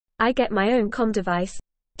I get my own comm device.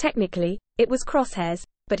 Technically, it was Crosshair's,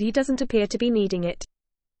 but he doesn't appear to be needing it.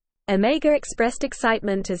 Omega expressed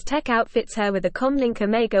excitement as Tech outfits her with a comlink.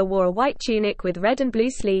 Omega wore a white tunic with red and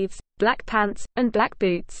blue sleeves, black pants, and black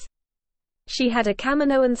boots. She had a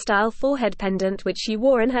Kaminoan-style forehead pendant which she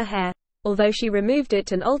wore in her hair, although she removed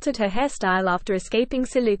it and altered her hairstyle after escaping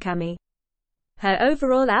Salukami. Her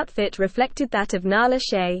overall outfit reflected that of Nala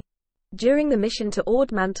Shea. During the mission to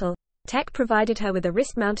Ord Mantle, Tech provided her with a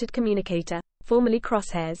wrist-mounted communicator, formerly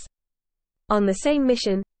Crosshair's. On the same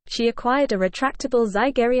mission, she acquired a retractable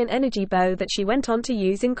Zygerian energy bow that she went on to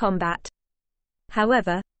use in combat.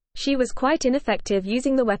 However, she was quite ineffective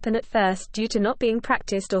using the weapon at first due to not being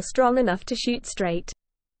practiced or strong enough to shoot straight.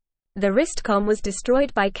 The wristcom was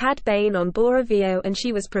destroyed by Cad Bane on Bora Vio and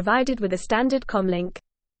she was provided with a standard comlink.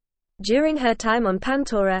 During her time on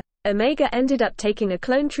Pantora, Omega ended up taking a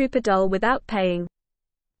clone trooper doll without paying.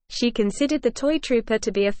 She considered the toy trooper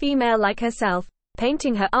to be a female like herself,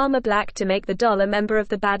 painting her armor black to make the doll a member of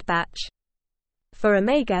the Bad Batch. For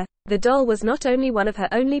Omega, the doll was not only one of her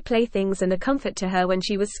only playthings and a comfort to her when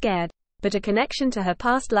she was scared, but a connection to her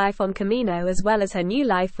past life on Kamino as well as her new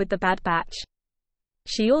life with the Bad Batch.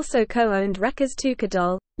 She also co-owned Wrecker's Tuka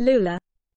doll, Lula.